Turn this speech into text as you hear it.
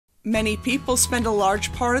Many people spend a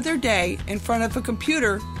large part of their day in front of a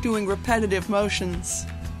computer doing repetitive motions.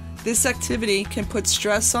 This activity can put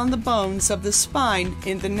stress on the bones of the spine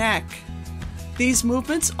in the neck. These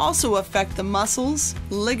movements also affect the muscles,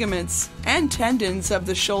 ligaments, and tendons of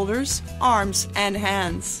the shoulders, arms, and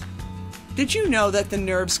hands. Did you know that the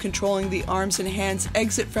nerves controlling the arms and hands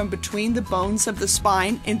exit from between the bones of the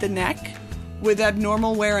spine in the neck? With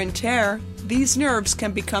abnormal wear and tear, these nerves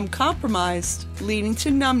can become compromised, leading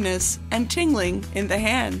to numbness and tingling in the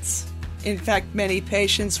hands. In fact, many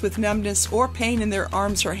patients with numbness or pain in their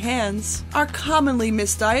arms or hands are commonly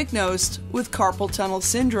misdiagnosed with carpal tunnel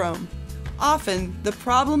syndrome. Often, the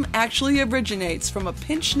problem actually originates from a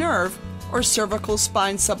pinched nerve or cervical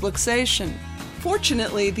spine subluxation.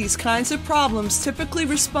 Fortunately, these kinds of problems typically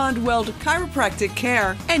respond well to chiropractic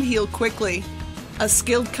care and heal quickly. A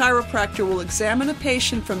skilled chiropractor will examine a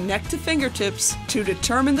patient from neck to fingertips to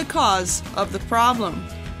determine the cause of the problem.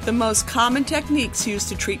 The most common techniques used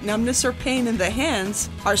to treat numbness or pain in the hands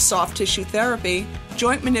are soft tissue therapy,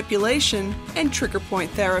 joint manipulation, and trigger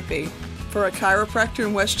point therapy. For a chiropractor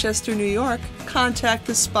in Westchester, New York, contact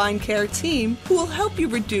the Spine Care team who will help you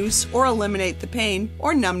reduce or eliminate the pain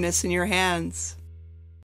or numbness in your hands.